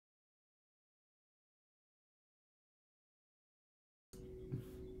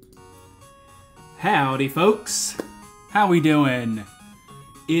Howdy, folks. How we doing?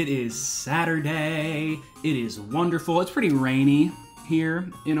 It is Saturday. It is wonderful. It's pretty rainy here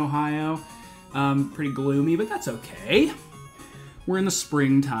in Ohio. Pretty gloomy, but that's okay. We're in the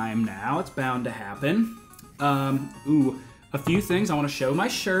springtime now. It's bound to happen. A few things. I want to show my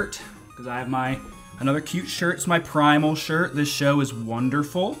shirt because I have another cute shirt. It's my Primal shirt. This show is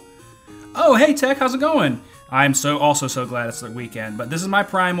wonderful. Oh, hey, Tech. How's it going? I'm also so glad it's the weekend, but this is my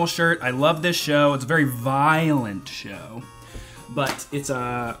Primal shirt. I love this show. It's a very violent show, but it's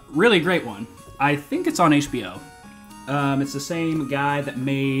a really great one. I think it's on HBO. It's the same guy that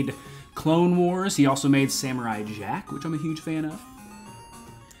made Clone Wars. He also made Samurai Jack, which I'm a huge fan of.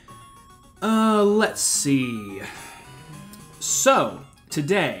 Let's see. So,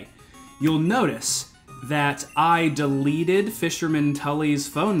 today, you'll notice that I deleted Fisherman Tully's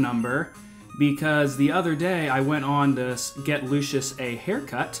phone number because the other day I went on to get Lucius a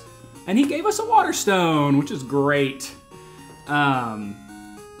haircut, and he gave us a water stone, which is great.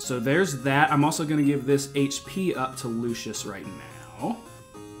 So there's that. I'm also going to give this HP up to Lucius right now.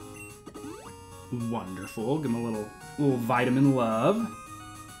 Wonderful. Give him a little vitamin love.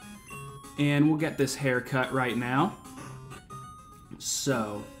 And we'll get this haircut right now.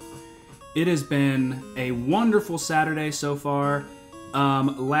 So, it has been a wonderful Saturday so far.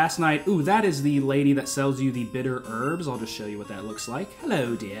 Last night, that is the lady that sells you the bitter herbs. I'll just show you what that looks like.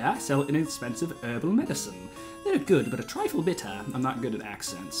 Hello, dear. I sell inexpensive herbal medicine. They're good, but a trifle bitter. I'm not good at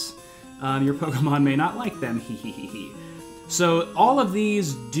accents. Your Pokemon may not like them. So, all of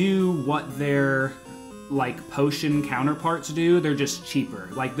these do what their, potion counterparts do. They're just cheaper.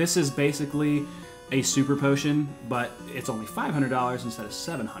 This is basically a super potion, but it's only $500 instead of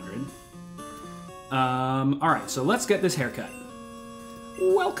 $700. Alright, so let's get this haircut.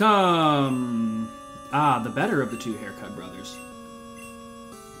 Welcome! The better of the two haircut brothers.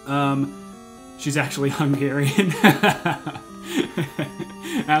 She's actually Hungarian.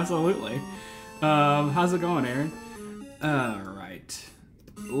 Absolutely. How's it going, Aaron? Alright.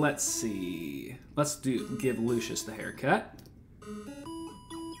 Let's see. Let's give Lucius the haircut.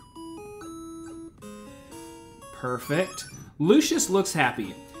 Perfect. Lucius looks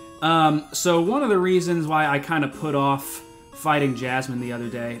happy. So one of the reasons why I kind of put off fighting Jasmine the other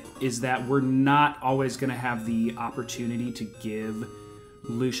day is that we're not always going to have the opportunity to give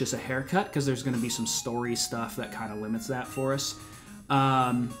Lucius a haircut because there's going to be some story stuff that kind of limits that for us.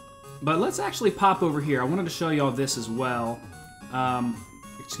 But let's actually pop over here. I wanted to show you all this as well.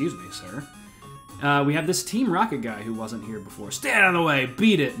 Excuse me, sir. We have this Team Rocket guy who wasn't here before. Stay out of the way,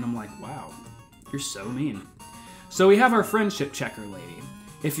 beat it! And I'm like, wow, you're so mean. So we have our friendship checker lady.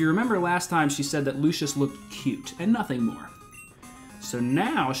 If you remember last time, she said that Lucius looked cute and nothing more. So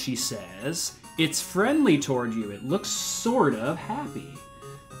now she says, it's friendly toward you. It looks sort of happy.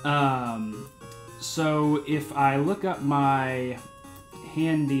 So if I look up my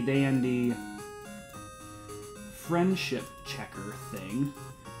handy dandy friendship checker thing,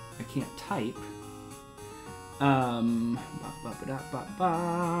 I can't type.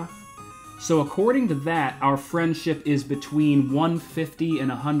 So according to that, our friendship is between 150 and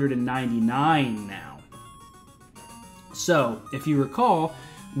 199 now. So, if you recall,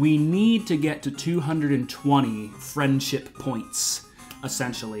 we need to get to 220 friendship points,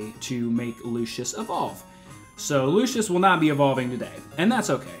 essentially, to make Lucius evolve. So Lucius will not be evolving today, and that's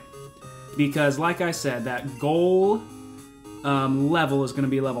okay. Because, like I said, that goal level is going to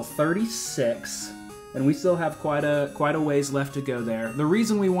be level 36, and we still have quite a ways left to go there. The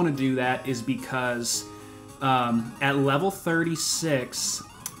reason we want to do that is because at level 36,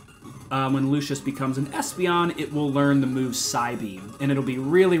 when Lucius becomes an Espeon, it will learn the move Psybeam, and it'll be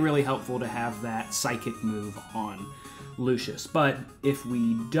really, really helpful to have that Psychic move on Lucius. But if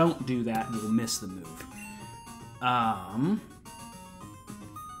we don't do that, we'll miss the move.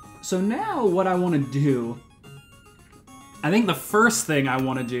 So now what I want to do, I think the first thing I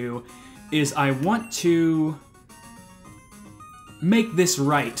want to do is I want to make this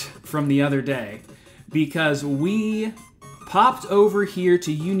right from the other day, because we popped over here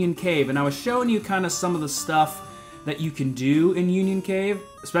to Union Cave, and I was showing you kind of some of the stuff that you can do in Union Cave,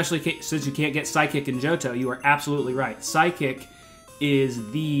 especially since you can't get Psychic in Johto. You are absolutely right. Psychic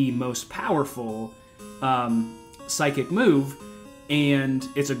is the most powerful Psychic move, and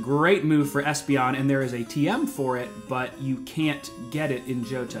it's a great move for Espeon, and there is a TM for it, but you can't get it in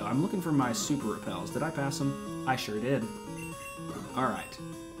Johto. I'm looking for my Super Repels. Did I pass them? I sure did. Alright.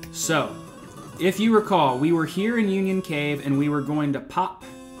 So, if you recall, we were here in Union Cave, and we were going to pop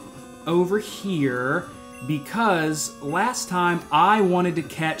over here because last time I wanted to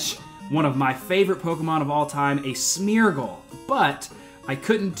catch one of my favorite Pokemon of all time, a Smeargle, but I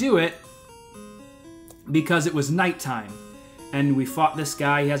couldn't do it because it was nighttime. And we fought this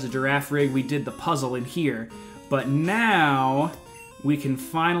guy, he has a giraffe rig, we did the puzzle in here. But now, we can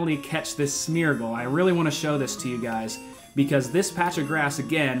finally catch this Smeargle. I really want to show this to you guys, because this patch of grass,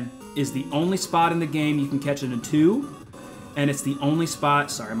 again, is the only spot in the game you can catch it in 2, and it's the only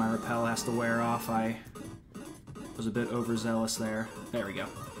spot... Sorry, my rappel has to wear off. I was a bit overzealous there. There we go.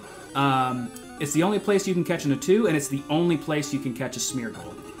 It's the only place you can catch in a 2, and it's the only place you can catch a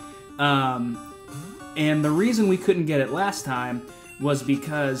Smeargle. And the reason we couldn't get it last time was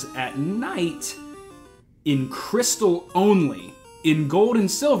because at night, in Crystal only, in Gold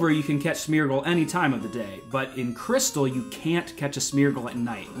and Silver you can catch Smeargle any time of the day, but in Crystal you can't catch a Smeargle at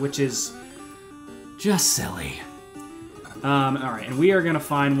night, which is just silly. Alright, and we are going to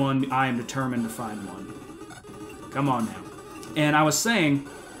find one. I am determined to find one. Come on now. And I was saying,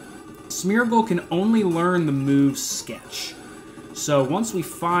 Smeargle can only learn the move Sketch. So once we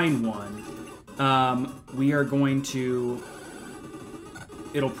find one, we are going to...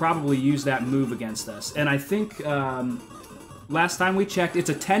 It'll probably use that move against us. And I think, last time we checked, it's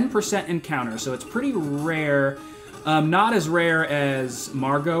a 10% encounter, so it's pretty rare. Not as rare as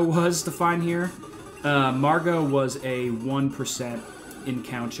Margot was to find here. Margot was a 1%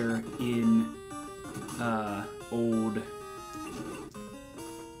 encounter in old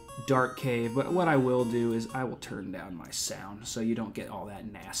Dark Cave. But what I will do is I will turn down my sound so you don't get all that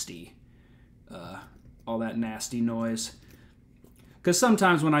nasty noise. Because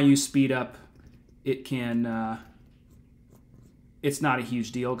sometimes when I use speed up, it can, it's not a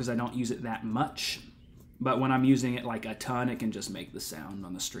huge deal because I don't use it that much. But when I'm using it like a ton, it can just make the sound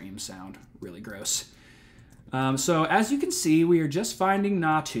on the stream sound really gross. So as you can see, we are just finding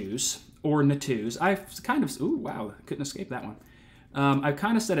Natus, or Natus. I've kind of, ooh, wow, couldn't escape that one. I've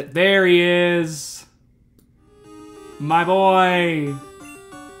kind of said it, there he is! My boy!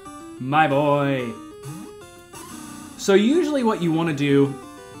 My boy! So usually what you want to do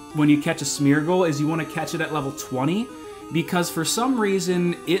when you catch a Smeargle is you want to catch it at level 20, because for some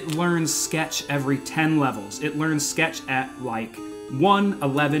reason it learns Sketch every 10 levels. It learns Sketch at like 1,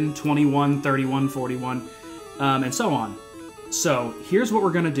 11, 21, 31, 41, and so on. So here's what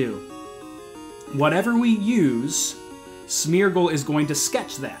we're going to do. Whatever we use, Smeargle is going to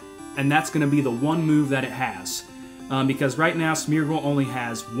Sketch that, and that's going to be the one move that it has. Because right now, Smeargle only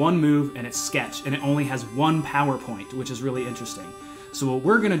has one move, and it's Sketch, and it only has one power point, which is really interesting. So what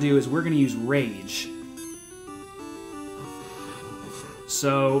we're going to do is we're going to use Rage.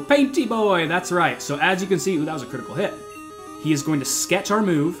 So, Painty Boy, that's right. So as you can see, ooh, that was a critical hit. He is going to Sketch our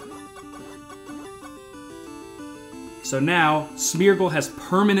move. So now, Smeargle has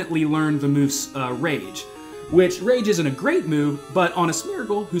permanently learned the move Rage, which Rage isn't a great move, but on a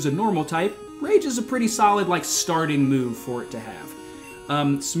Smeargle, who's a normal type, Rage is a pretty solid, like, starting move for it to have.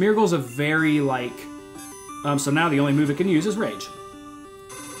 Smeargle's a very, like... so now the only move it can use is Rage.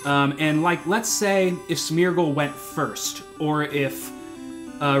 And, like, let's say if Smeargle went first, or if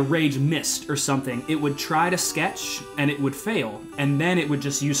Rage missed or something, it would try to Sketch, and it would fail, and then it would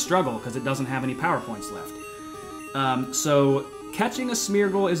just use Struggle, because it doesn't have any power points left. So, catching a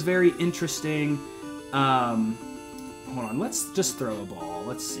Smeargle is very interesting. Hold on, let's just throw a ball.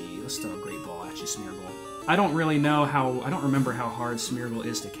 Let's see. Let's throw a great ball at you, Smeargle. I don't really know how... I don't remember how hard Smeargle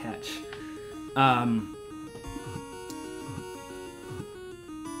is to catch.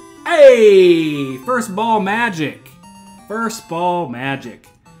 Hey! First ball magic! First ball magic.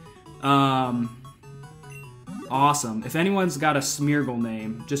 Awesome. If anyone's got a Smeargle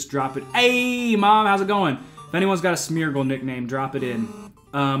name, just drop it. Hey, Mom, how's it going? If anyone's got a Smeargle nickname, drop it in.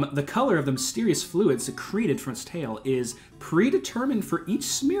 The color of the mysterious fluid secreted from its tail is predetermined for each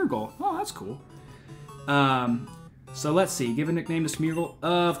Smeargle. Oh, that's cool. So let's see. Give a nickname to Smeargle?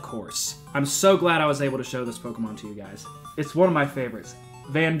 Of course. I'm so glad I was able to show this Pokemon to you guys. It's one of my favorites.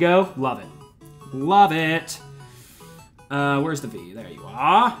 Van Gogh? Love it. Love it. Where's the V? There you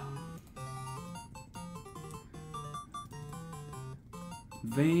are.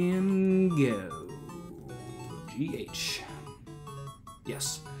 Van Gogh. GH.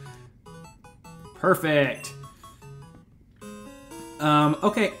 Yes. Perfect.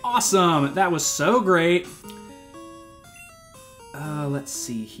 Okay, awesome. That was so great. Let's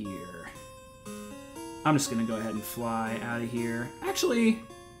see here. I'm just gonna go ahead and fly out of here. Actually,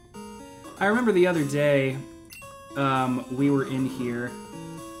 I remember the other day, we were in here,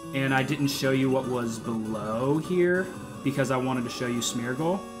 and I didn't show you what was below here, because I wanted to show you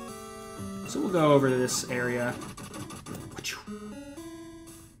Smeargle. So we'll go over to this area.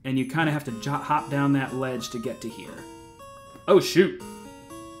 And you kind of have to hop down that ledge to get to here. Oh, shoot.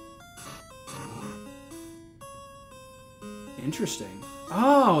 Interesting.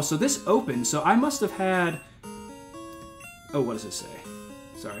 Oh, so this opened. So I must have had... Oh, what does it say?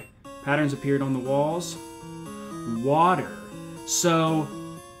 Sorry. Patterns appeared on the walls. Water. So...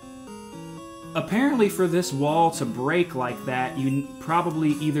 apparently for this wall to break like that, you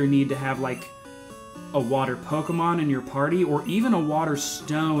probably either need to have, like, a water Pokemon in your party or even a water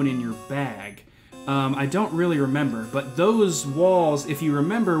stone in your bag. I don't really remember, but those walls, if you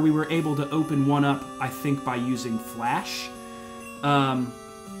remember, we were able to open one up, I think, by using Flash.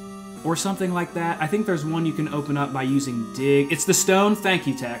 Or something like that. I think there's one you can open up by using Dig. It's the stone. Thank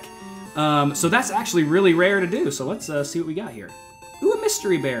you, Tech. So that's actually really rare to do, so let's see what we got here. Ooh, a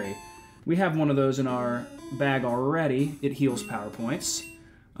Mystery Berry. We have one of those in our bag already. It heals power points.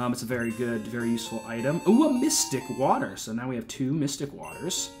 It's a very good, very useful item. Ooh, a Mystic Water. So now we have 2 Mystic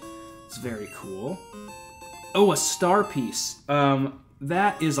Waters. It's very cool. Oh, a Star Piece.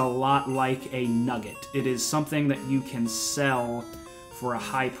 That is a lot like a nugget. It is something that you can sell for a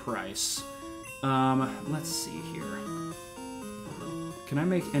high price. Let's see here. Can I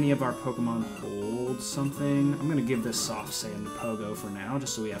make any of our Pokemon hold something? I'm gonna give this Soft Sand to Pogo for now,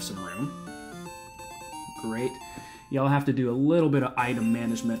 just so we have some room. Great. Y'all have to do a little bit of item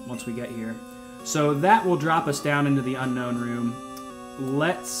management once we get here. So that will drop us down into the unknown room.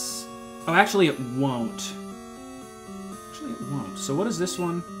 Let's... Oh, actually it won't. Actually it won't. So what is this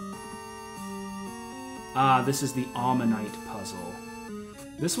one? Ah, this is the Ammonite puzzle.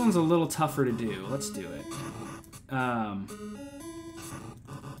 This one's a little tougher to do. Let's do it.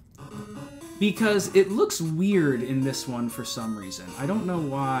 Because it looks weird in this one for some reason. I don't know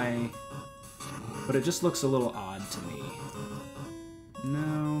why, but it just looks a little odd to me.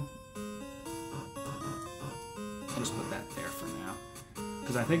 No. I'll just put that there for now.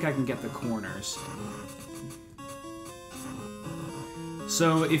 Because I think I can get the corners.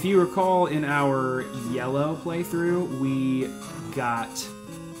 So, if you recall in our Yellow playthrough, we got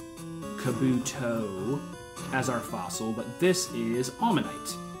Kabuto as our fossil, but this is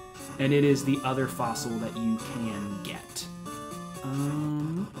Ammonite. And it is the other fossil that you can get.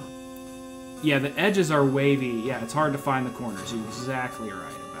 Yeah, the edges are wavy. Yeah, it's hard to find the corners. You're exactly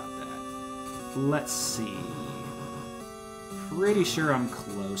right about that. Let's see. Pretty sure I'm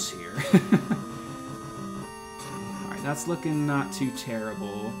close here. Alright, that's looking not too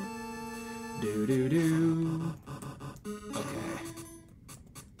terrible. Do-do-do. Okay.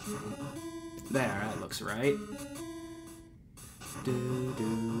 There, that looks right.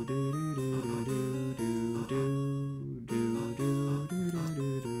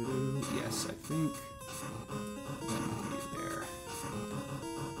 Yes, I think that might be there.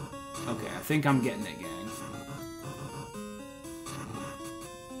 Okay, I think I'm getting it, gang.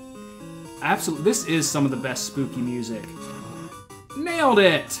 Absolutely, this is some of the best spooky music. Nailed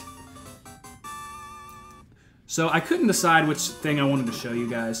it! So I couldn't decide which thing I wanted to show you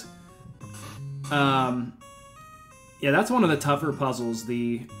guys. Yeah, that's one of the tougher puzzles,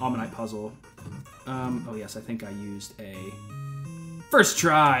 the Ammonite puzzle. Oh yes, I think I used a first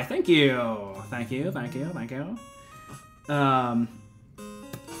try. Thank you. Thank you, thank you, thank you.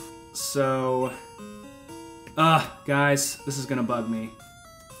 So, guys, this is gonna bug me.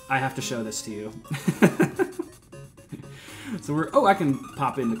 I have to show this to you. So we're, oh, I can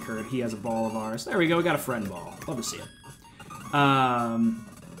pop into Kurt. He has a ball of ours. There we go, we got a friend ball. Love to see it.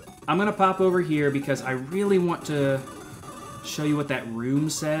 I'm gonna pop over here because I really want to show you what that room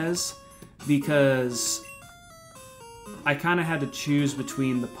says, because I kind of had to choose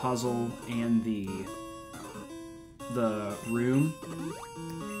between the puzzle and the room,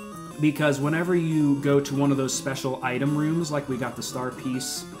 because whenever you go to one of those special item rooms, like we got the Star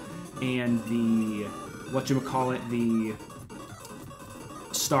Piece and the, whatchamacallit, the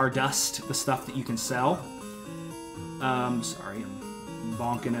Stardust, the stuff that you can sell. Sorry, I'm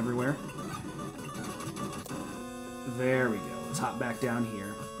bonking everywhere. There we go. Let's hop back down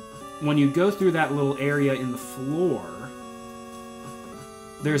here. When you go through that little area in the floor,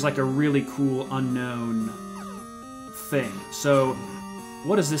 there's like a really cool unknown thing. So,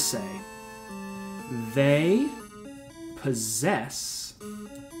 what does this say? They possess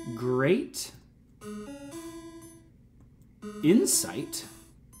great insight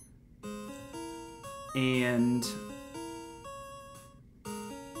and...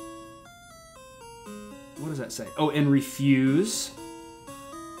 what does that say? Oh, and refuse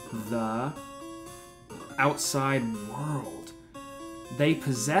the outside world. They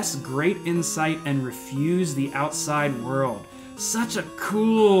possess great insight and refuse the outside world. Such a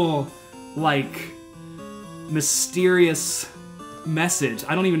cool, like, mysterious message.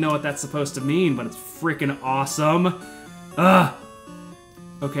 I don't even know what that's supposed to mean, but it's freaking awesome. Ugh.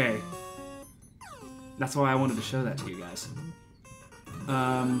 Okay. That's why I wanted to show that to you guys.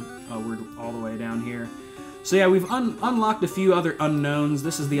 Oh, we're all the way down here. So yeah, we've unlocked a few other unknowns.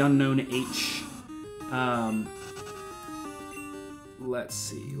 This is the unknown H. Let's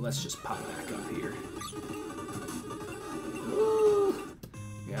see. Let's just pop back up here. Woo.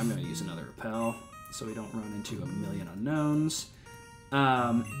 Yeah, I'm going to use another repel so we don't run into a million unknowns.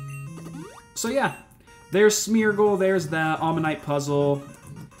 So yeah, there's Smeargle, there's the Almanite puzzle,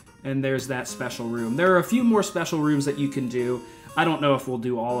 and there's that special room. There are a few more special rooms that you can do. I don't know if we'll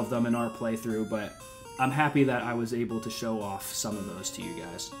do all of them in our playthrough, but I'm happy that I was able to show off some of those to you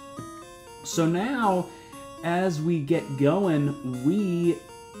guys. So now, as we get going, we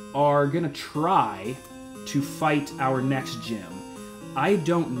are going to try to fight our next gym. I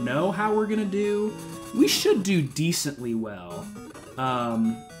don't know how we're going to do. We should do decently well.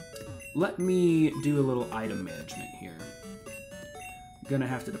 Let me do a little item management here. Gonna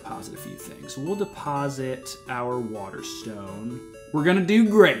have to deposit a few things. We'll deposit our water stone. We're gonna do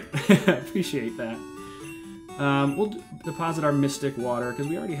great. Appreciate that. We'll deposit our mystic water because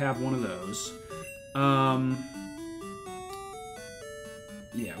we already have one of those.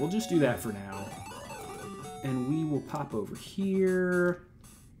 Yeah, we'll just do that for now. And we will pop over here.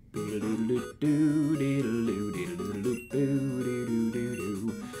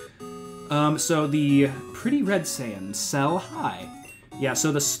 So the pretty red sand, sell high. Yeah,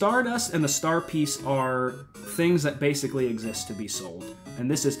 so the Stardust and the Star Piece are things that basically exist to be sold. And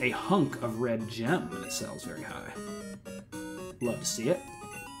this is a hunk of red gem, and it sells very high. Love to see it.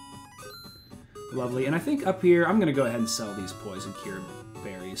 Lovely. And I think up here, I'm going to go ahead and sell these Poison Cure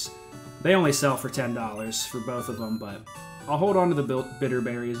berries. They only sell for $10 for both of them, but I'll hold on to the bitter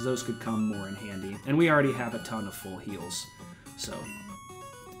berries. Those could come more in handy. And we already have a ton of full heals, so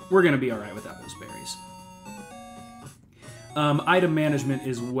we're going to be alright without those berries. Item management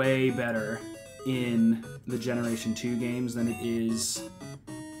is way better in the Generation 2 games than it is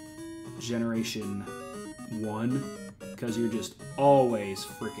Generation 1, because you're just always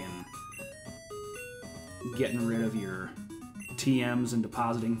freaking getting rid of your TMs and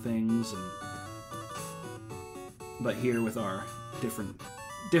depositing things. But here with our different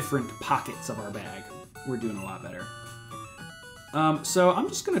pockets of our bag, we're doing a lot better. So I'm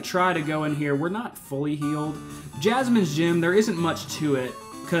just going to try to go in here. We're not fully healed. Jasmine's gym, there isn't much to it,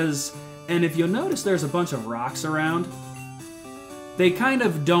 and if you'll notice there's a bunch of rocks around. They kind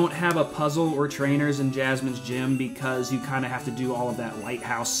of don't have a puzzle or trainers in Jasmine's gym because you kind of have to do all of that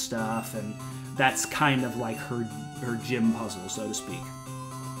lighthouse stuff, and that's kind of like her gym puzzle, so to speak.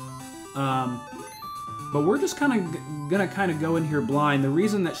 But we're just gonna go in here blind. The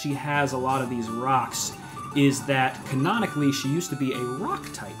reason that she has a lot of these rocks is that canonically she used to be a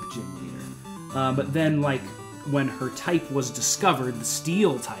rock-type gym leader. But then, like, when her type was discovered, the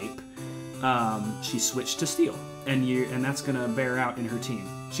steel type, she switched to steel. And that's gonna bear out in her team.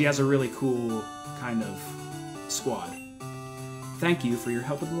 She has a really cool kind of squad. Thank you for your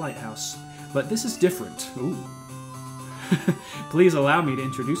help with the lighthouse. But this is different. Ooh. Please allow me to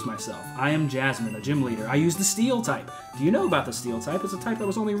introduce myself. I am Jasmine, a gym leader. I use the steel type. Do you know about the steel type? It's a type that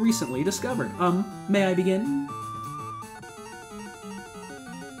was only recently discovered. May I begin?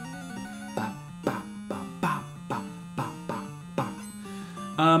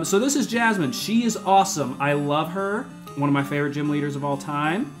 So this is Jasmine. She is awesome. I love her. One of my favorite gym leaders of all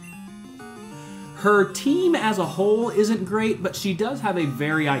time. Her team as a whole isn't great, but she does have a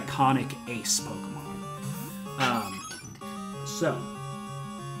very iconic ace Pokemon. So,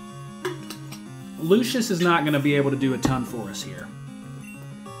 Lucius is not going to be able to do a ton for us here.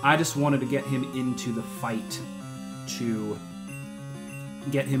 I just wanted to get him into the fight to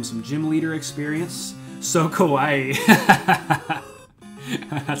get him some gym leader experience. So kawaii.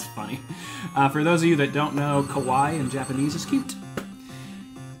 That's funny. For those of you that don't know, kawaii in Japanese is cute.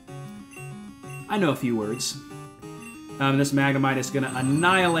 I know a few words. This Magnemite is going to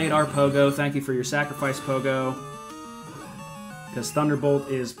annihilate our Pogo. Thank you for your sacrifice, Pogo. Because Thunderbolt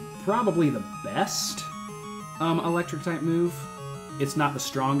is probably the best electric-type move. It's not the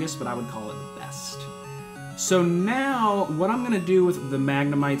strongest, but I would call it the best. So now, what I'm going to do with the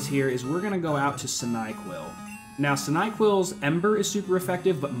Magnemites here is we're going to go out to Sinaiquil. Now, Sinaiquil's Ember is super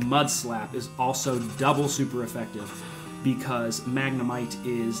effective, but Mudslap is also double super effective because Magnemite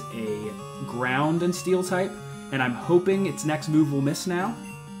is a ground and steel type, and I'm hoping its next move will miss now.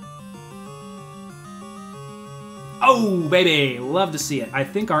 Oh, baby! Love to see it. I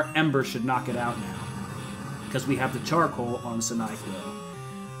think our Ember should knock it out now because we have the Charcoal on Sinaiquil.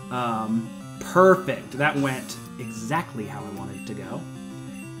 Perfect. That went exactly how I wanted it to go.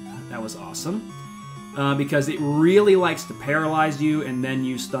 That was awesome. because it really likes to paralyze you and then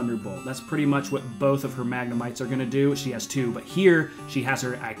use Thunderbolt. That's pretty much what both of her Magnemites are going to do. She has two, but here she has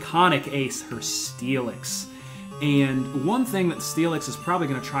her iconic ace, her Steelix. And one thing that Steelix is probably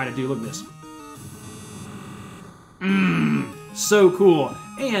going to try to do, look at this. So cool.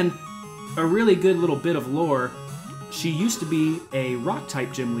 And a really good little bit of lore, she used to be a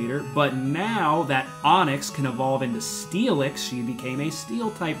Rock-type gym leader, but now that Onyx can evolve into Steelix, she became a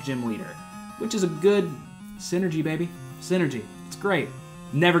Steel-type gym leader, which is a good synergy, baby. Synergy. It's great.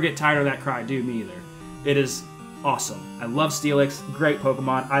 Never get tired of that cry, dude, me either. It is awesome. I love Steelix. Great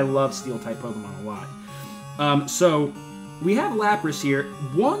Pokemon. I love Steel-type Pokemon a lot. So, we have Lapras here.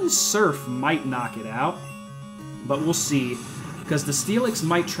 One Surf might knock it out, but we'll see, because the Steelix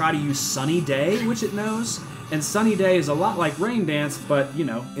might try to use Sunny Day, which it knows. And Sunny Day is a lot like Rain Dance, but, you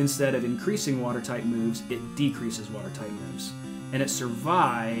know, instead of increasing Water-type moves, it decreases Water-type moves. And it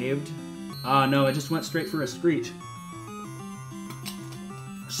survived. No, it just went straight for a Screech.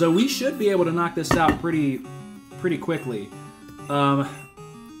 So we should be able to knock this out pretty quickly.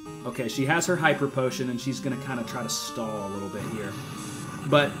 Okay, she has her Hyper Potion, and she's going to kind of try to stall a little bit here.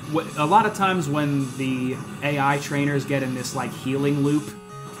 But a lot of times when the AI trainers get in this, like, healing loop,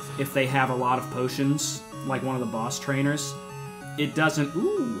 if they have a lot of potions, like one of the boss trainers, it doesn't...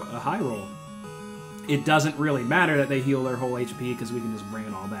 Ooh, a high roll. It doesn't really matter that they heal their whole HP, because we can just bring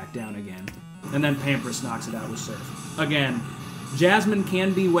it all back down again. And then Pampers knocks it out with Surf. Again, Jasmine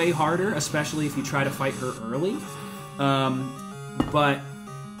can be way harder, especially if you try to fight her early. But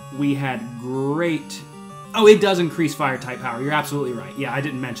we had great... Oh, it does increase Fire-type power. You're absolutely right. Yeah, I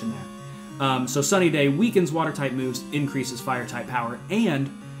didn't mention that. So Sunny Day weakens Water-type moves, increases Fire-type power, and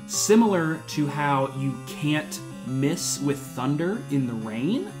similar to how you can't miss with Thunder in the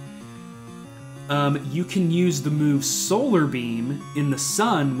rain, you can use the move Solar Beam in the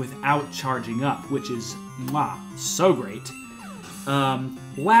sun without charging up, which is, so great.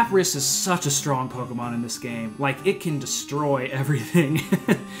 Lapras is such a strong Pokemon in this game. Like, it can destroy everything.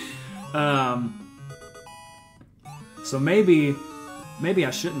 So maybe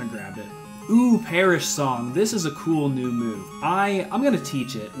I shouldn't have grabbed it. Ooh, Perish Song. This is a cool new move. I'm gonna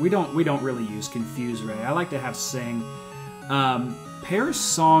teach it. We don't really use Confuse Ray. I like to have Sing. Perish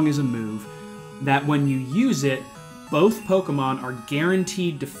Song is a move that when you use it, both Pokemon are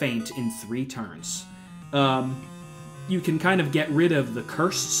guaranteed to faint in 3 turns. You can kind of get rid of the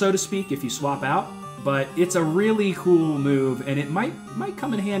curse, so to speak, if you swap out, but it's a really cool move, and it might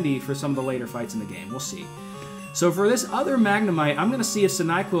come in handy for some of the later fights in the game. We'll see. So for this other Magnemite, I'm going to see if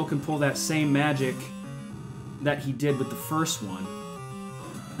Sinaiquil can pull that same magic that he did with the first one.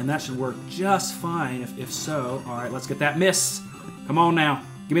 And that should work just fine if so. Alright, let's get that miss. Come on now.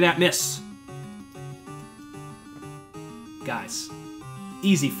 Give me that miss. Guys,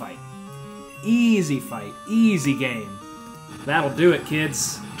 easy fight. Easy fight. Easy game. That'll do it,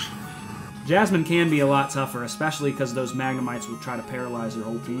 kids. Jasmine can be a lot tougher, especially because those Magnemites would try to paralyze your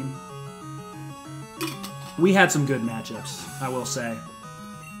whole team. We had some good matchups, I will say.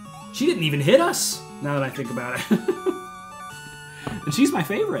 She didn't even hit us, now that I think about it. And she's my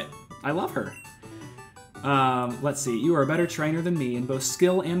favorite. I love her. Let's see. You are a better trainer than me in both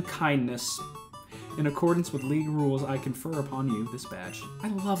skill and kindness. In accordance with league rules, I confer upon you this badge. I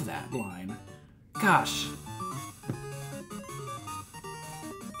love that line. Gosh.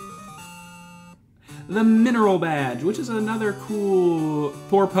 The Mineral Badge, which is another cool...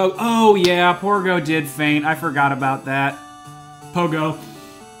 Oh, yeah, Porygo did faint. I forgot about that. Pogo.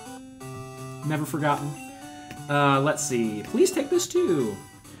 Never forgotten. Let's see. Please take this, too.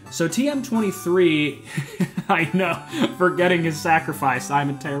 So TM23... I know. Forgetting his sacrifice. I'm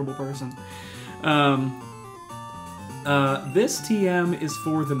a terrible person. This TM is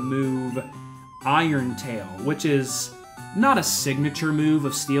for the move Iron Tail, which is... not a signature move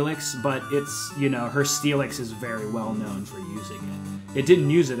of Steelix, but it's, you know, her Steelix is very well known for using it. It didn't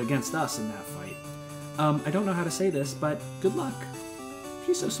use it against us in that fight. I don't know how to say this, but good luck.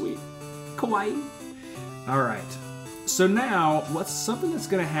 She's so sweet. Kawaii. Alright. So now, something that's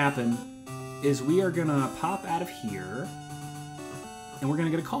going to happen is we are going to pop out of here, and we're going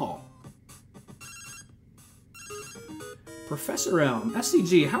to get a call. Professor Elm,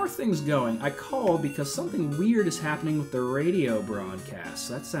 SCG, how are things going? I called because something weird is happening with the radio broadcast.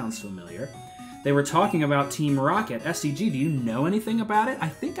 That sounds familiar. They were talking about Team Rocket. SCG, do you know anything about it? I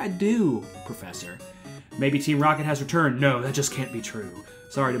think I do, Professor. Maybe Team Rocket has returned. No, that just can't be true.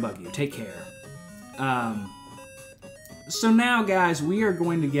 Sorry to bug you. Take care. So now, guys, we are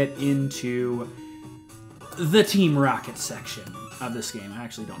going to get into the Team Rocket section of this game. I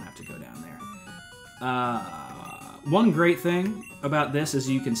actually don't have to go down there. One great thing about this is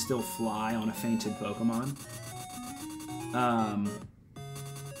you can still fly on a fainted Pokemon.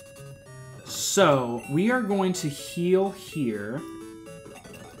 So, we are going to heal here.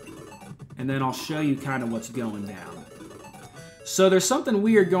 And then I'll show you kind of what's going down. So there's something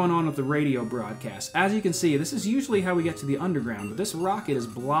weird going on with the radio broadcast. As you can see, this is usually how we get to the underground, but this rocket is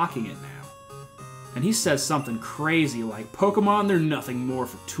blocking it now. And he says something crazy like, Pokemon, they're nothing more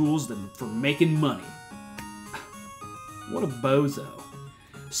for tools than for making money. What a bozo.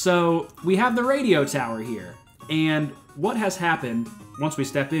 So, we have the radio tower here. And what has happened, once we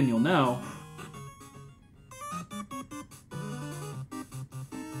step in, you'll know.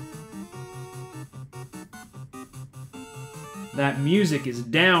 That music is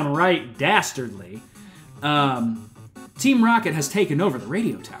downright dastardly. Team Rocket has taken over the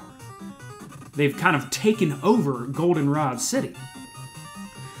radio tower. They've kind of taken over Goldenrod City.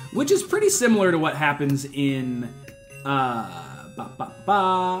 Which is pretty similar to what happens in Red,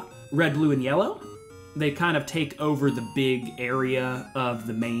 Blue, and Yellow. They kind of take over the big area of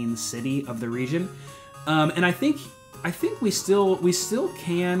the main city of the region. And I think we still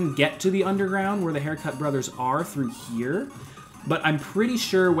can get to the underground where the Haircut Brothers are through here. But I'm pretty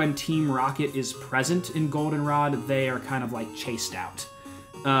sure when Team Rocket is present in Goldenrod, they are kind of like chased out.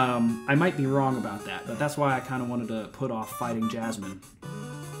 I might be wrong about that, but that's why I kind of wanted to put off fighting Jasmine.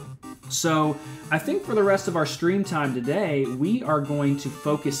 So I think for the rest of our stream time today, we are going to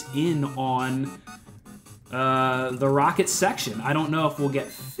focus in on the Rocket section. I don't know if we'll get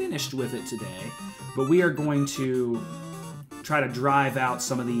finished with it today, but we are going to try to drive out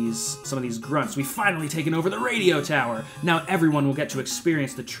some of these grunts. We've finally taken over the radio tower. Now everyone will get to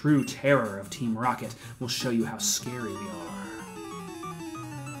experience the true terror of Team Rocket. We'll show you how scary we are.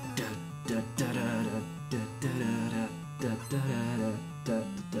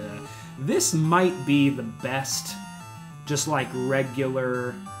 This might be the best, just like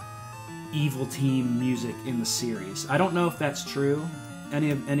regular Evil Team music in the series. I don't know if that's true.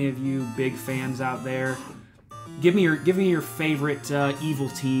 Any of you big fans out there, give me your favorite Evil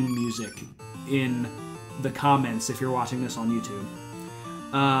Team music in the comments if you're watching this on YouTube.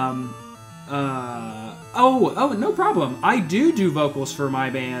 Oh, no problem. I do vocals for my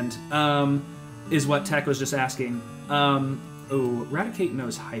band. Is what Tech was just asking. Oh, Raticate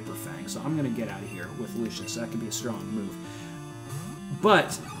knows Hyper Fang, so I'm gonna get out of here with Lucius. That could be a strong move.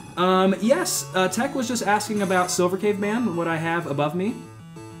 But yes, Tech was just asking about Silver Cave Band, what I have above me.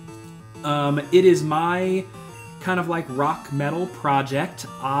 It is my kind of like rock metal project.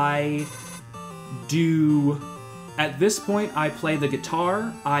 At this point, I play the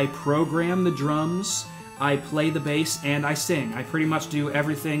guitar, I program the drums, I play the bass, and I sing. I pretty much do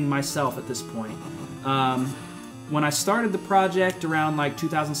everything myself at this point. When I started the project around like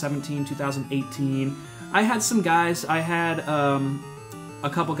 2017, 2018, I had some guys, I had a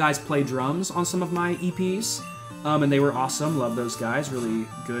couple guys play drums on some of my EPs, and they were awesome. Love those guys, really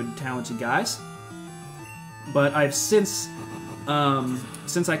good, talented guys. But I've since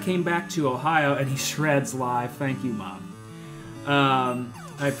I came back to Ohio, and he shreds live. Thank you, Mom.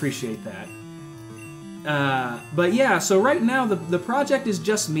 I appreciate that. But yeah, so right now the project is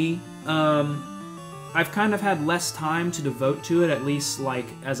just me. I've kind of had less time to devote to it, at least like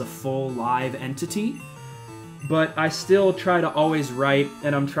as a full live entity. But I still try to always write,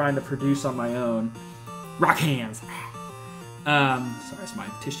 and I'm trying to produce on my own. Rock hands! Sorry, it's my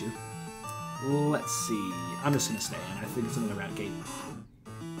tissue. Let's see. I'm just gonna stay in. I think it's another Raticate.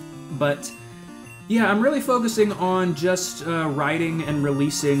 But yeah, I'm really focusing on just writing and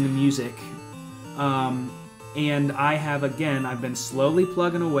releasing music. And I've been slowly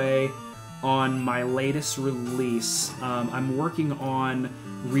plugging away on my latest release. I'm working on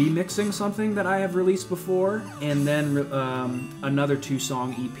remixing something that I have released before, and then another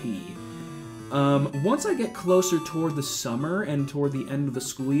 2-song EP. Once I get closer toward the summer and toward the end of the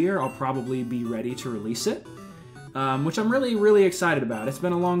school year, I'll probably be ready to release it, which I'm really, really excited about. It's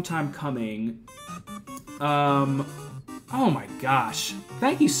been a long time coming. Oh my gosh.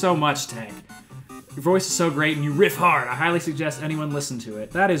 Thank you so much, Tech. Your voice is so great and you riff hard. I highly suggest anyone listen to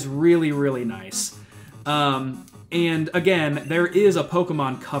it. That is really, really nice. And again, there is a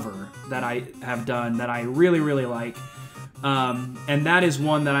Pokemon cover that I have done that I really, really like. And that is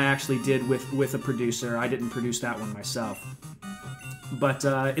one that I actually did with a producer. I didn't produce that one myself. But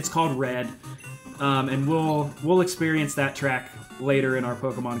it's called Red. And we'll experience that track later in our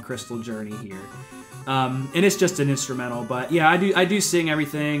Pokemon Crystal journey here. And it's just an instrumental, but yeah, I do sing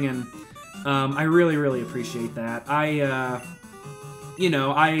everything, and I really, really appreciate that. I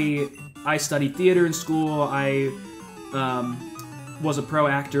studied theater in school. I was a pro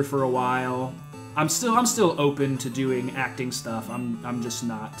actor for a while, I'm still open to doing acting stuff. I'm just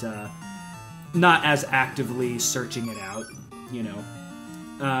not as actively searching it out, you know.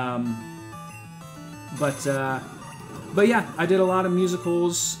 But yeah, I did a lot of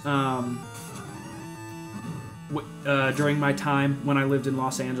musicals during my time when I lived in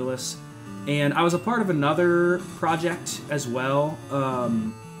Los Angeles, and I was a part of another project as well.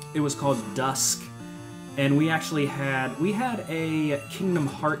 It was called Dusk, and we had a Kingdom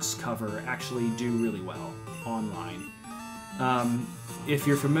Hearts cover actually do really well online. If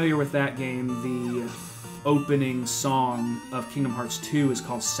you're familiar with that game, the opening song of Kingdom Hearts 2 is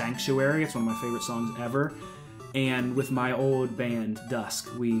called Sanctuary. It's one of my favorite songs ever. And with my old band Dusk,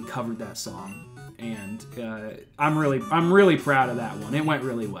 we covered that song, and I'm really proud of that one. It went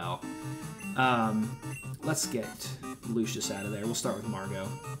really well. Let's get Lucius out of there. We'll start with Margot.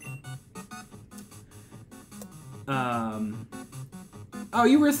 Oh,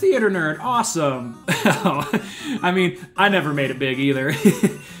 you were a theater nerd. Awesome. I mean, I never made it big either.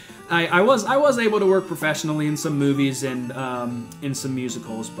 I was able to work professionally in some movies and in some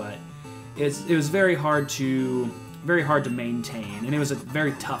musicals, but it was very hard to maintain, and it was a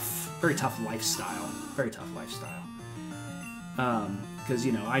very tough lifestyle. Very tough lifestyle. Because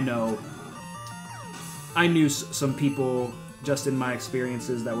you know, I knew some people just in my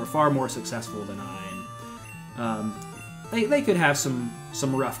experiences that were far more successful than I. And, they could have some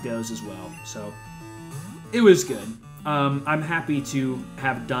rough goes as well. So it was good. I'm happy to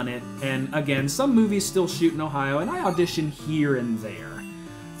have done it. And again, some movies still shoot in Ohio, and I audition here and there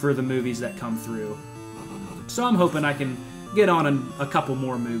for the movies that come through. So I'm hoping I can get on a couple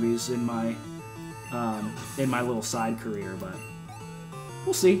more movies in my little side career, but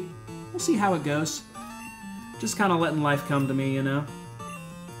we'll see. We'll see how it goes. Just kind of letting life come to me, you know.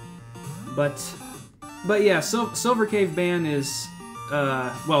 But yeah, Silver Cave Band is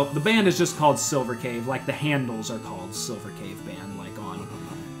well, the band is just called Silver Cave. Like the handles are called Silver Cave Band, like on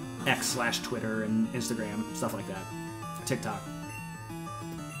X/Twitter and Instagram, stuff like that, TikTok.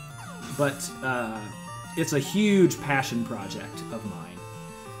 But it's a huge passion project of mine,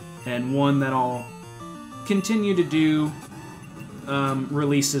 and one that I'll continue to do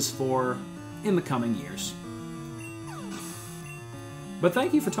releases for in the coming years. But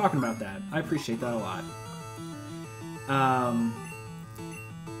thank you for talking about that. I appreciate that a lot.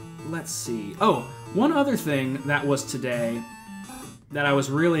 Let's see. Oh, one other thing that was today that I was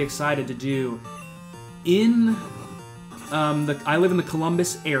really excited to do. I live in the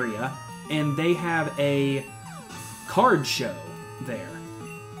Columbus area, and they have a card show there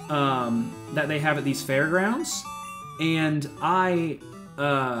that they have at these fairgrounds. And one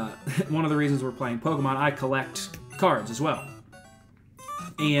of the reasons we're playing Pokemon, I collect cards as well.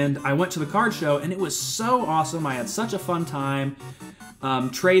 And I went to the card show, and it was so awesome. I had such a fun time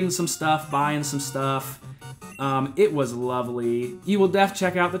trading some stuff, buying some stuff. It was lovely. You will def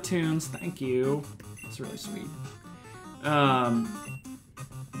check out the tunes. Thank you. It's really sweet. Let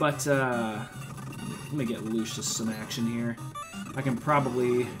me get Lucius some action here. I can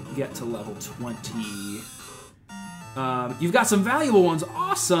probably get to level 20. You've got some valuable ones.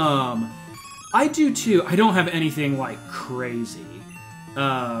 Awesome. I do too. I don't have anything like crazy.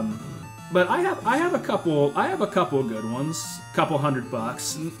 But I have a couple good ones, couple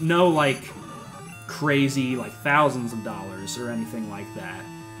 $100. No like crazy like thousands of dollars or anything like that.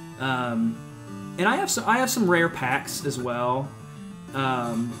 And I have some rare packs as well.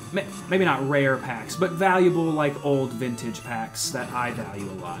 Maybe not rare packs, but valuable like old vintage packs that I value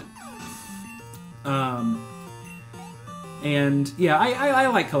a lot. And yeah, I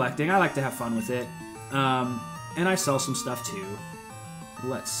like collecting. I like to have fun with it. And I sell some stuff too.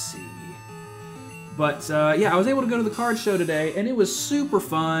 Let's see. But yeah, I was able to go to the card show today, and it was super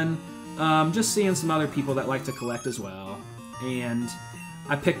fun. Just seeing some other people that like to collect as well. And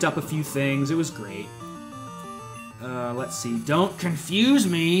I picked up a few things. It was great. Let's see. Don't confuse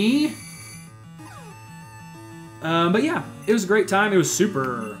me. But yeah, it was a great time. It was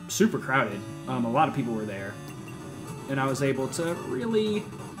super, super crowded. A lot of people were there. And I was able to really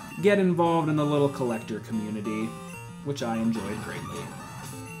get involved in the little collector community, which I enjoyed greatly.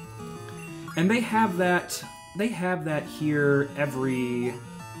 And they have that here every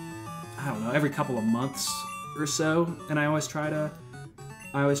couple of months or so, and I always try to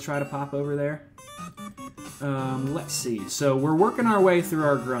pop over there. Let's see. So we're working our way through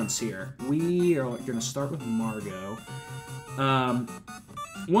our grunts here. We are going to start with Margot.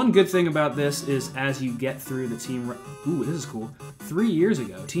 One good thing about this is as you get through the Team... Ooh, this is cool. 3 years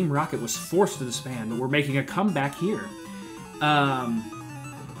ago, Team Rocket was forced to disband, but we're making a comeback here.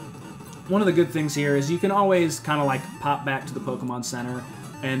 One of the good things here is you can always kind of like pop back to the Pokemon Center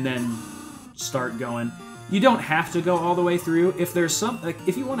and then start going. You don't have to go all the way through. If there's some, like,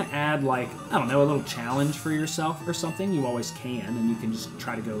 if you want to add, like, I don't know, a little challenge for yourself or something, you always can, and you can just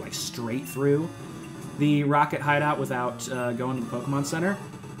try to go, like, straight through the Rocket Hideout without going to the Pokemon Center.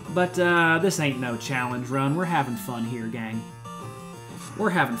 But this ain't no challenge run. We're having fun here, gang. We're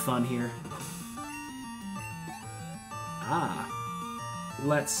having fun here.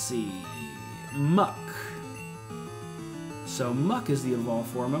 Let's see. Muck. So Muck is the evolved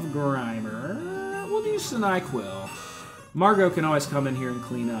form of Grimer. We'll do Sinaiquil. Margot can always come in here and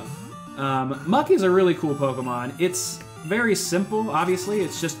clean up. Muck is a really cool Pokemon. It's very simple, obviously.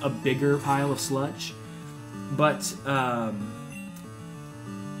 It's just a bigger pile of sludge. But, oh,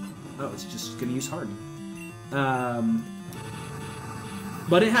 it's just going to use Harden.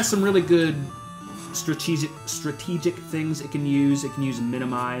 But it has some really good strategic things it can use. It can use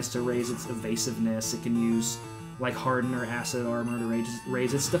Minimize to raise its evasiveness. It can use, like, Harden or Acid Armor to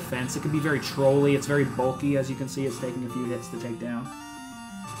raise its defense. It can be very trolly. It's very bulky, as you can see. It's taking a few hits to take down.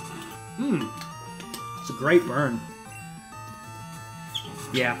 It's a great burn.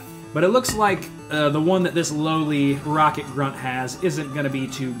 Yeah, but it looks like the one that this lowly Rocket Grunt has isn't going to be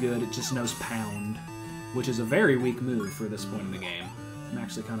too good. It just knows Pound, which is a very weak move for this point in the game. I'm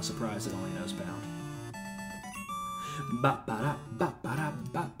actually kind of surprised it only knows Pound.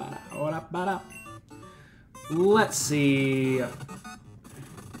 Let's see.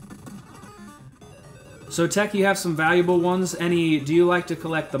 So, Tech, you have some valuable ones. Do you like to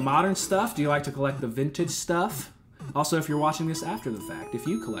collect the modern stuff? Do you like to collect the vintage stuff? Also, if you're watching this after the fact, if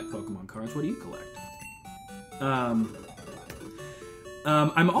you collect Pokemon cards, what do you collect?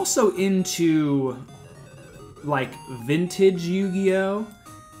 I'm also into, like, vintage Yu-Gi-Oh!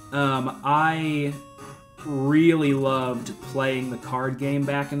 I really loved playing the card game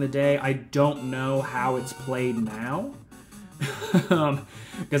back in the day. I don't know how it's played now,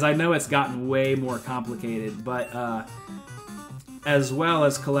 because I know it's gotten way more complicated, but as well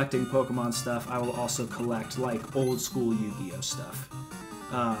as collecting Pokemon stuff, I will also collect, like, old school Yu-Gi-Oh! Stuff.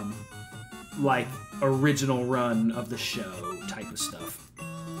 Like, original run of the show type of stuff.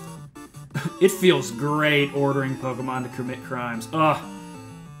 It feels great ordering Pokemon to commit crimes. Ugh.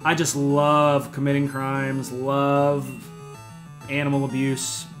 I just love committing crimes, love animal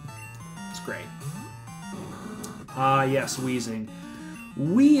abuse. It's great. Ah, yes, Wheezing.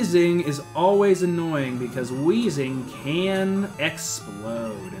 Wheezing is always annoying because Wheezing can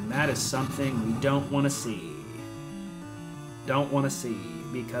explode, and that is something we don't want to see. Don't want to see,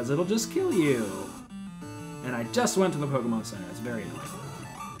 because it'll just kill you. And I just went to the Pokemon Center. It's very annoying.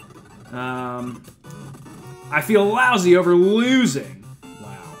 I feel lousy over losing.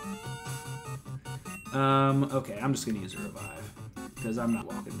 Okay, I'm just gonna use a Revive, because I'm not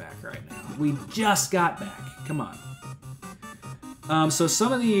walking back right now. We just got back. Come on. So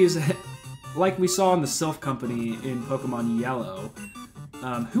some of these, like we saw in the Sylph Company in Pokemon Yellow,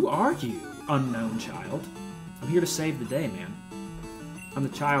 who are you, unknown child? I'm here to save the day, man. I'm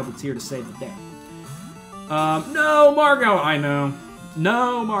the child that's here to save the day. No, Margot! I know.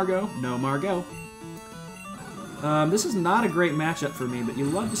 No, Margot. No, Margot. This is not a great matchup for me, but you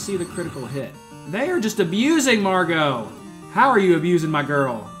love to see the critical hit. They are just abusing Margot. How are you abusing my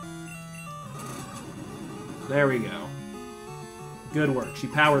girl? There we go. Good work. She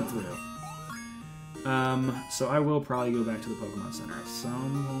powered through. So I will probably go back to the Pokemon Center at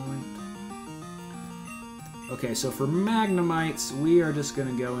some point. Okay, so for Magnemites, we are just going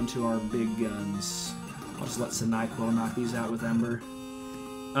to go into our big guns. I'll just let Sinaiquil knock these out with Ember.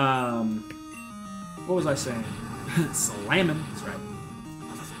 What was I saying? Slamming. That's right.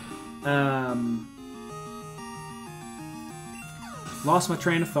 Lost my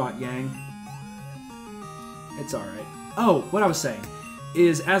train of thought, gang. It's alright. Oh, what I was saying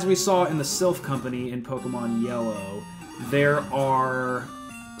is, as we saw in the Sylph Company in Pokemon Yellow, there are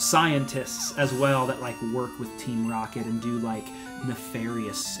scientists as well that, like, work with Team Rocket and do, like,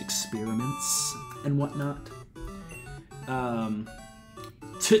 nefarious experiments and whatnot.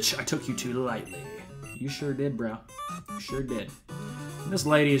 Tch, I took you too lightly. You sure did, bro. You sure did. And this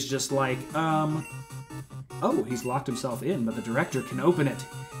lady is just like, oh, he's locked himself in, but the director can open it.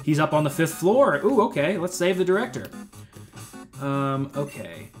 He's up on the 5th floor. Ooh, okay, let's save the director.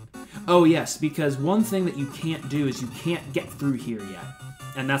 Okay. Oh, yes, because one thing that you can't do is you can't get through here yet.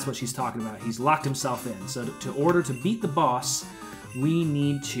 And that's what she's talking about. He's locked himself in. So to order to beat the boss, we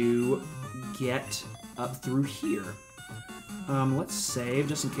need to get up through here. Let's save,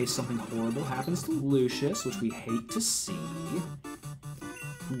 just in case something horrible happens to Lucius, which we hate to see.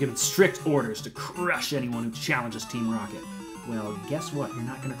 I'm giving strict orders to crush anyone who challenges Team Rocket. Well, guess what? You're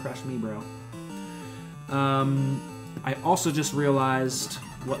not going to crush me, bro. I also just realized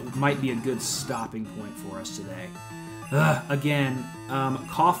what might be a good stopping point for us today. Again,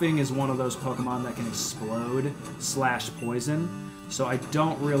 Coughing is one of those Pokemon that can explode / poison, so I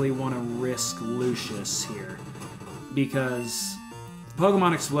don't really want to risk Lucius here, because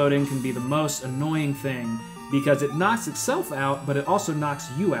Pokemon exploding can be the most annoying thing, because it knocks itself out, but it also knocks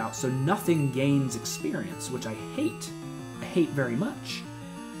you out, so nothing gains experience, which I hate. I hate very much.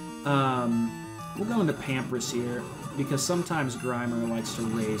 We'll go into Pampers here, because sometimes Grimer likes to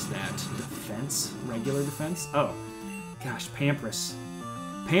raise that defense, regular defense. Oh, gosh, Pampers.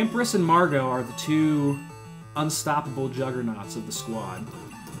 Pampers and Margot are the two unstoppable juggernauts of the squad.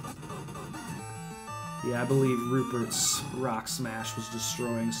 Yeah, I believe Rupert's Rock Smash was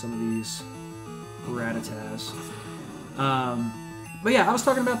destroying some of these Rattatas. But yeah, I was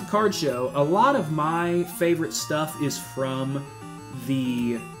talking about the card show. A lot of my favorite stuff is from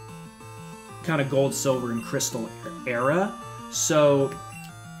the kind of gold, silver, and crystal era. So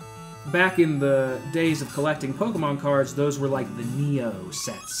back in the days of collecting Pokemon cards, those were like the Neo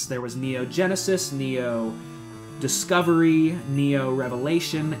sets. There was Neo Genesis, Neo Discovery, Neo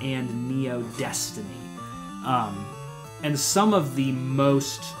Revelation, and Neo Destiny. And some of the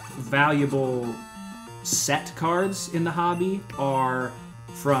most valuable set cards in the hobby are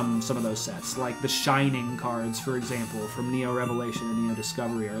from some of those sets. Like the Shining cards, for example, from Neo Revelation and Neo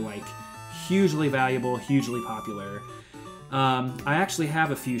Discovery are like hugely valuable, hugely popular. I actually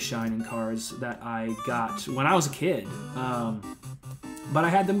have a few Shining cards that I got when I was a kid, but I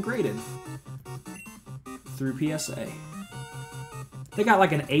had them graded through PSA. They got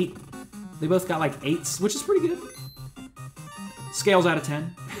like an 8. They both got like 8s, which is pretty good. Scales out of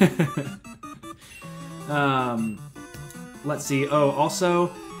 10. Let's see. Oh, also,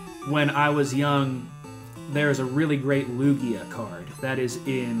 when I was young, there's a really great Lugia card that is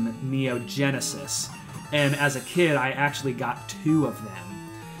in Neo Genesis. And as a kid, I actually got 2 of them.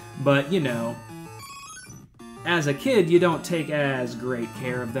 But, you know, as a kid, you don't take as great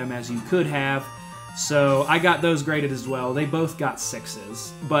care of them as you could have. So I got those graded as well. They both got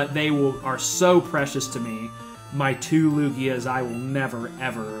 6s. But they are so precious to me. My 2 Lugias I will never,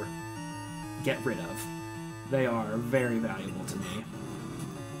 ever get rid of. They are very valuable to me.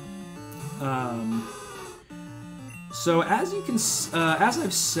 So as you can, as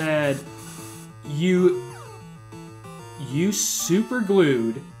I've said, you super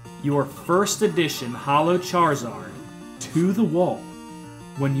glued your first edition Holo Charizard to the wall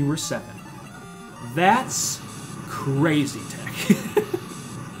when you were 7. That's crazy, Tech.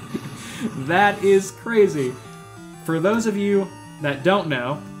 That is crazy. For those of you that don't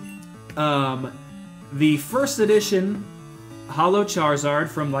know, the first edition Holo Charizard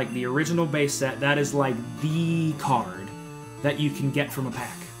from like the original base set, that is like the card that you can get from a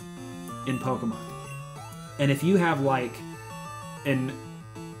pack in Pokemon. And if you have like an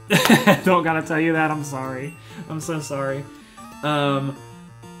don't gotta tell you that, I'm sorry. I'm so sorry.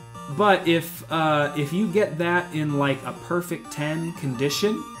 But if you get that in like a perfect 10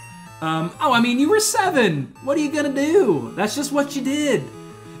 condition, oh, I mean, you were 7. What are you gonna do? That's just what you did.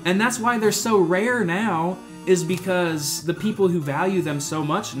 And that's why they're so rare now, is because the people who value them so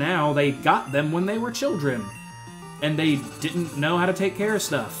much now, they got them when they were children. And they didn't know how to take care of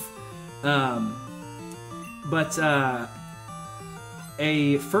stuff. But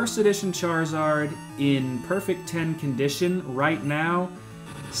a first edition Charizard in perfect 10 condition right now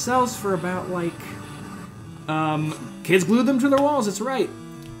sells for about like, kids glued them to their walls, it's right.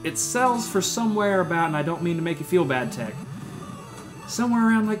 It sells for somewhere about, and I don't mean to make you feel bad, Tech, somewhere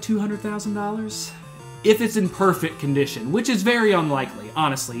around like $200,000. If it's in perfect condition, which is very unlikely,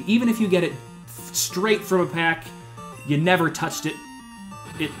 honestly. Even if you get it straight from a pack, you never touched it,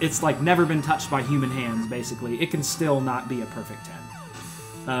 it's like never been touched by human hands, basically. It can still not be a perfect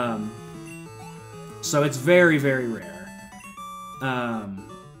 10. So it's very, very rare.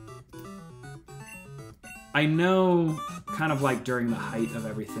 I know, kind of like during the height of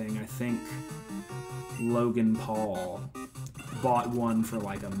everything, I think Logan Paul bought one for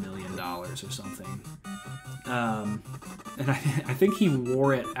like $1 million or something. And I think he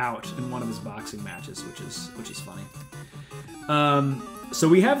wore it out in one of his boxing matches, which is funny. So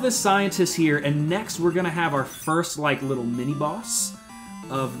we have this scientist here, and next we're gonna have our first like little mini boss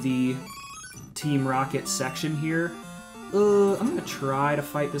of the Team Rocket section here. I'm gonna try to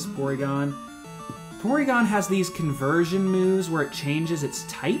fight this Porygon. Porygon has these conversion moves where it changes its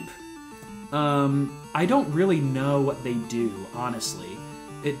type. I don't really know what they do, honestly.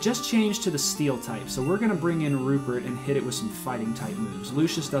 It just changed to the Steel type, so we're gonna bring in Rupert and hit it with some fighting type moves.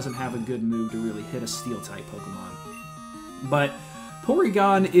 Lucius doesn't have a good move to really hit a Steel type Pokemon. But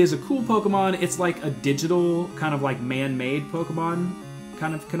Porygon is a cool Pokemon. It's like a digital, kind of like man-made Pokemon,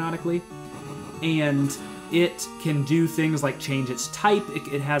 kind of canonically. And it can do things like change its type.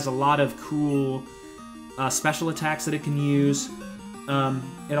 It has a lot of cool special attacks that it can use.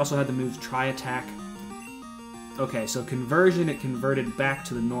 It also had the move Tri-Attack. Okay, so conversion, it converted back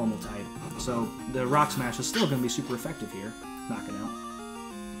to the normal type. So the Rock Smash is still going to be super effective here. Knock it out.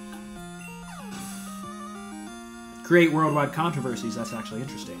 Create worldwide controversies. That's actually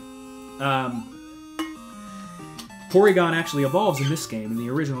interesting. Porygon actually evolves in this game. In the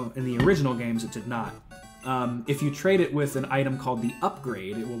original games, it did not. If you trade it with an item called the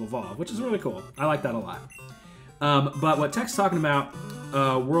Upgrade, it will evolve, which is really cool. I like that a lot. But what Tech's talking about,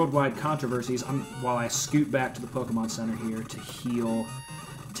 worldwide controversies, while I scoot back to the Pokemon Center here to heal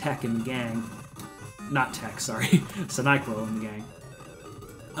Tech and the gang. Not Tech, sorry. Sinaiquil and the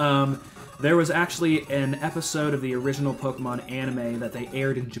gang. There was actually an episode of the original Pokemon anime that they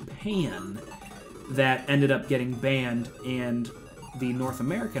aired in Japan that ended up getting banned, and the North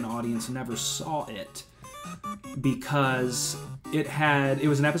American audience never saw it because it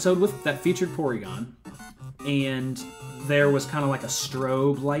was an episode that featured Porygon, and there was kind of like a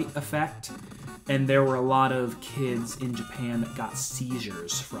strobe light effect, and there were a lot of kids in Japan that got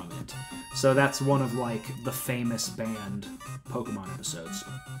seizures from it. So that's one of like the famous banned Pokemon episodes.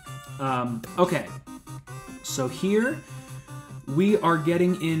 Okay, so here we are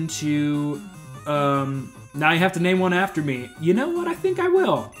getting into now you have to name one after me. You know what? I think I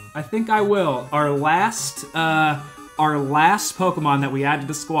will. Our last Pokemon that we add to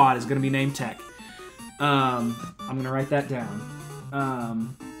the squad is going to be named Tech. I'm going to write that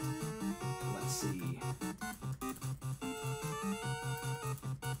down. Let's see.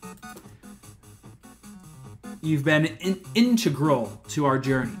 You've been integral to our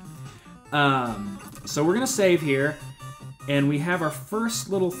journey. So we're going to save here, and we have our first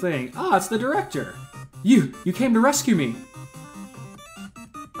little thing. Ah, it's the director. You came to rescue me.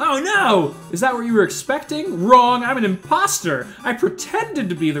 Oh no! Is that what you were expecting? Wrong, I'm an imposter! I pretended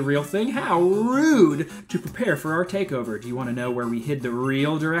to be the real thing. How rude! To prepare for our takeover, do you want to know where we hid the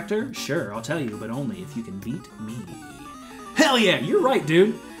real director? Sure, I'll tell you, but only if you can beat me. Hell yeah, you're right,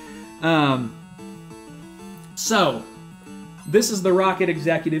 dude! So, this is the Rocket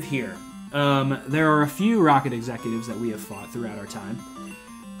Executive here. There are a few Rocket Executives that we have fought throughout our time.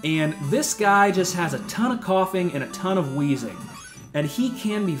 And this guy just has a ton of coughing and a ton of wheezing. And he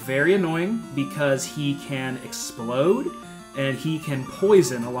can be very annoying because he can explode and he can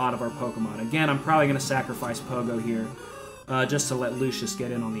poison a lot of our Pokemon. Again, I'm probably going to sacrifice Pogo here just to let Lucius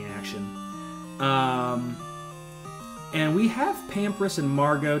get in on the action. And we have Pampers and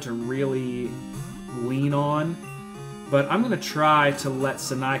Margot to really lean on, but I'm going to try to let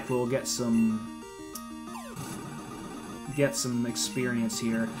Sinaiquil get some experience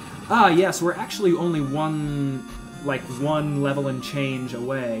here. Ah, yes, we're actually only one level and change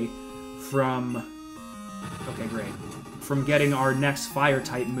away from... Okay, great. From getting our next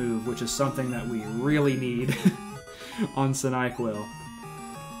Fire-type move, which is something that we really need on Sinaiquil.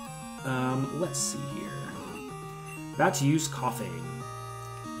 Let's see here. About to use Coughing.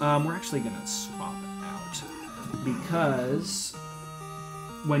 We're actually going to swap it out, because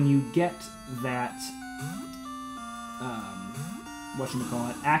when you get that...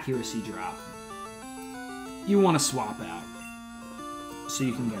 whatchamacallit, accuracy drop, you want to swap out so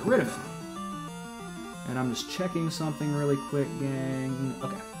you can get rid of it. And I'm just checking something really quick, gang.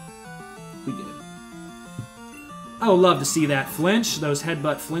 Okay, we did it. Oh, love to see that flinch. Those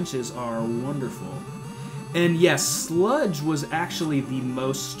headbutt flinches are wonderful. And yes, Sludge was actually the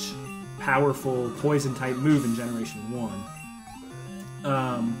most powerful poison-type move in Generation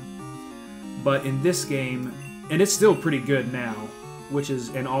 1. But in this game, and it's still pretty good now, which is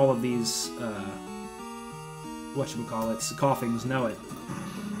in all of these, whatchamacallits, coughings know it,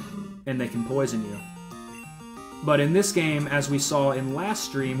 and they can poison you. But in this game, as we saw in last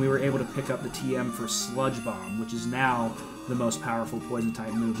stream, we were able to pick up the TM for Sludge Bomb, which is now the most powerful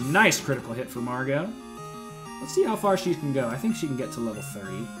poison-type move. Nice critical hit for Margot. Let's see how far she can go. I think she can get to level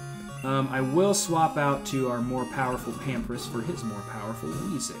 30. I will swap out to our more powerful Pampers for his more powerful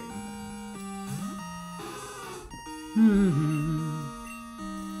Wheezing.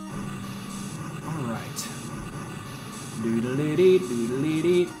 Alright. Doodle-dee,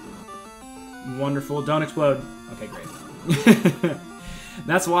 doodle-dee. Wonderful. Don't explode. Okay, great.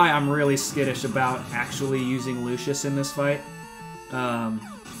 That's why I'm really skittish about actually using Lucius in this fight.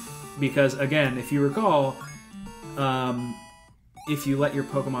 Because, again, if you recall, if you let your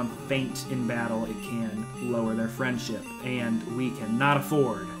Pokemon faint in battle, it can lower their friendship. And we cannot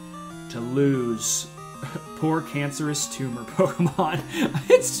afford to lose poor cancerous tumor Pokemon.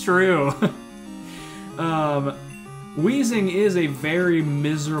 It's true. Weezing is a very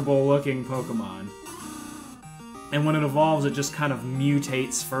miserable-looking Pokemon. And when it evolves, it just kind of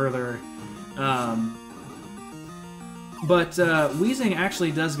mutates further. But Weezing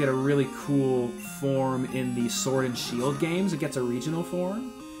actually does get a really cool form in the Sword and Shield games. It gets a regional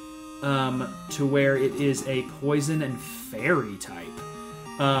form, to where it is a poison and fairy type.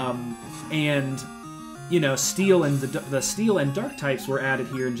 And, you know, Steel and the Steel and Dark types were added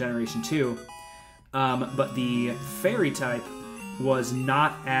here in Generation 2. But the fairy type was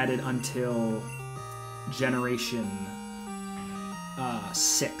not added until Generation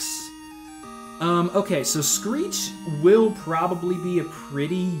 6. Okay, so Screech will probably be a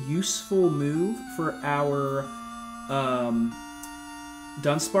pretty useful move for our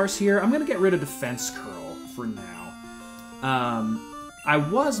Dunsparce here. I'm going to get rid of Defense Curl for now. I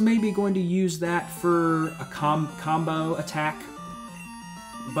was maybe going to use that for a combo attack,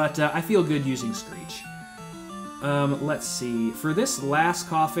 but I feel good using Screech. Let's see. For this last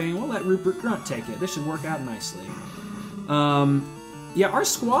coughing, we'll let Rupert Grunt take it. This should work out nicely. Yeah, our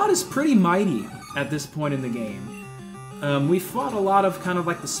squad is pretty mighty at this point in the game. We fought a lot of kind of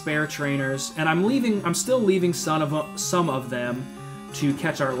like the spare trainers, and I'm still leaving some of them to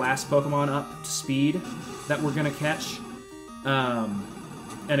catch our last Pokemon up to speed that we're gonna catch.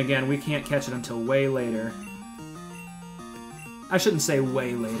 And again, we can't catch it until way later. I shouldn't say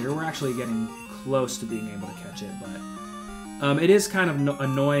way later. We're actually getting close to being able to catch it, but it is kind of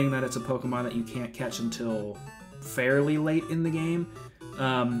annoying that it's a Pokemon that you can't catch until fairly late in the game,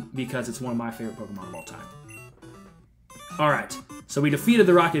 because it's one of my favorite Pokemon of all time. Alright, so we defeated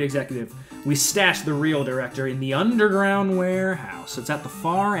the Rocket Executive. We stashed the real director in the underground warehouse. It's at the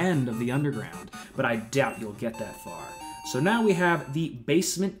far end of the underground, but I doubt you'll get that far. So now we have the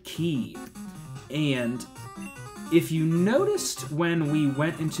basement key. And if you noticed when we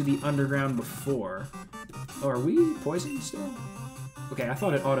went into the underground before... Oh, are we poisoned still? Okay, I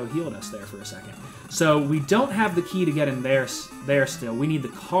thought it auto-healed us there for a second. So we don't have the key to get in there still. We need the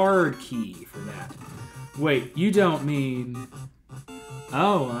card key for that. Wait, you don't mean...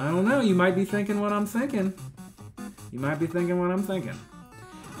 Oh, I don't know. You might be thinking what I'm thinking. You might be thinking what I'm thinking.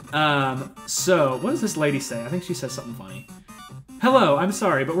 So, what does this lady say? I think she says something funny. Hello, I'm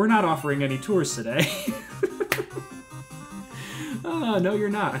sorry, but we're not offering any tours today. No, you're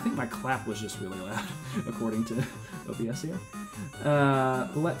not. I think my clap was just really loud, according to OBS here.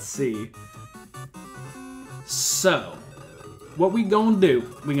 Let's see. So, what we gonna do?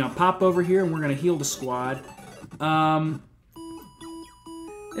 We gonna pop over here and we're gonna heal the squad.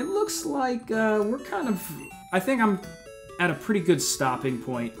 It looks like we're kind of... I think I'm at a pretty good stopping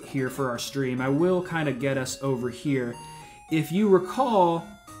point here for our stream. I will kind of get us over here. If you recall,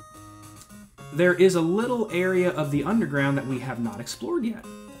 there is a little area of the underground that we have not explored yet.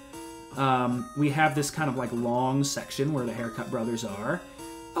 We have this kind of like long section where the Haircut Brothers are.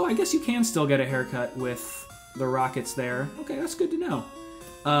 Oh, I guess you can still get a haircut with the Rockets there. Okay, that's good to know.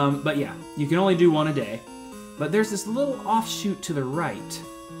 But yeah, you can only do one a day. But there's this little offshoot to the right.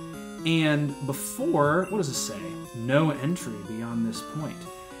 And before, what does it say? No entry beyond this point.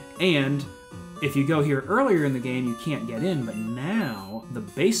 And if you go here earlier in the game, you can't get in, but now the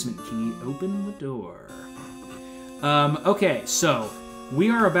basement key opened the door. Okay, so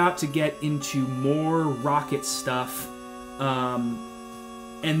we are about to get into more Rocket stuff.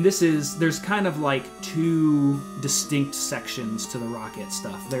 And there's kind of like two distinct sections to the Rocket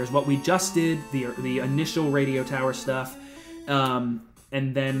stuff. There's what we just did, the initial radio tower stuff,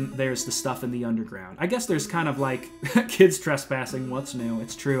 and then there's the stuff in the underground. I guess there's kind of like kids trespassing. What's new?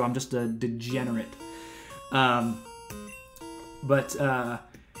 It's true. I'm just a degenerate. But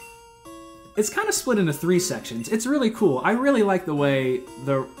it's kind of split into three sections. It's really cool. I really like the way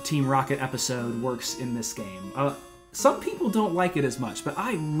the Team Rocket episode works in this game. Some people don't like it as much, but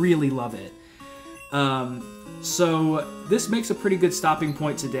I really love it. So this makes a pretty good stopping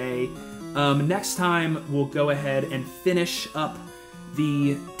point today. Next time, we'll go ahead and finish up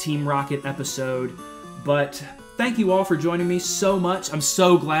the Team Rocket episode. But thank you all for joining me so much. I'm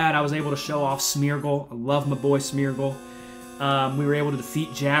so glad I was able to show off Smeargle. I love my boy Smeargle. We were able to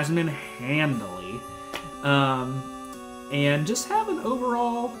defeat Jasmine handily. And just have an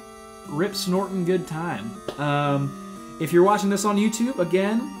overall rip-snorting good time. If you're watching this on YouTube,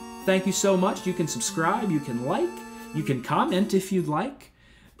 again, thank you so much. You can subscribe, you can like, you can comment if you'd like.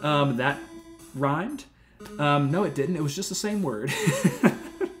 That rhymed. No, it didn't. It was just the same word.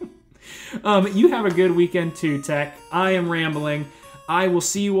 You have a good weekend too, Tech. I am rambling. I will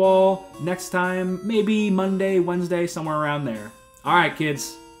see you all next time, maybe Monday, Wednesday, somewhere around there. All right,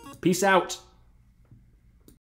 kids. Peace out.